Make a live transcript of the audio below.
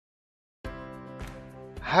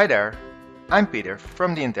Hi there, I'm Peter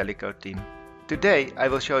from the IntelliCode team. Today I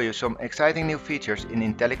will show you some exciting new features in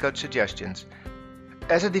IntelliCode suggestions.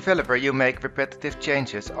 As a developer, you make repetitive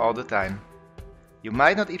changes all the time. You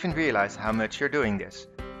might not even realize how much you're doing this.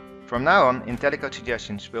 From now on, IntelliCode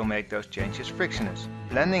suggestions will make those changes frictionless,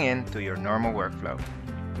 blending into your normal workflow.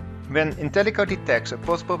 When IntelliCode detects a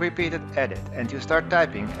possible repeated edit and you start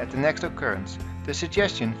typing at the next occurrence, the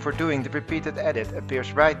suggestion for doing the repeated edit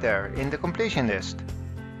appears right there in the completion list.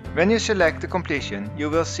 When you select the completion, you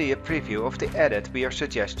will see a preview of the edit we are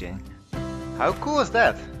suggesting. How cool is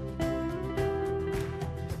that?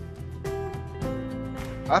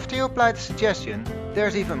 After you apply the suggestion,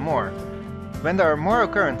 there's even more. When there are more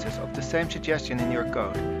occurrences of the same suggestion in your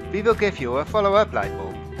code, we will give you a follow-up light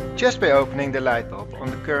bulb. Just by opening the light bulb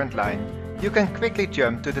on the current line, you can quickly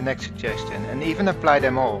jump to the next suggestion and even apply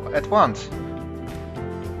them all at once.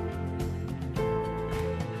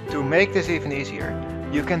 To make this even easier,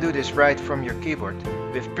 you can do this right from your keyboard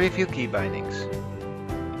with preview key bindings.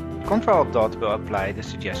 Ctrl-Alt will apply the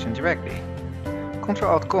suggestion directly.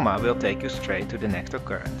 Ctrl-Alt, will take you straight to the next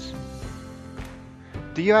occurrence.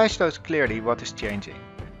 The UI shows clearly what is changing.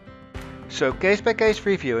 So case-by-case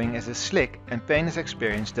reviewing is a slick and painless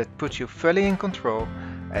experience that puts you fully in control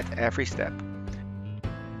at every step.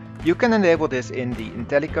 You can enable this in the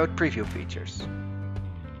IntelliCode preview features.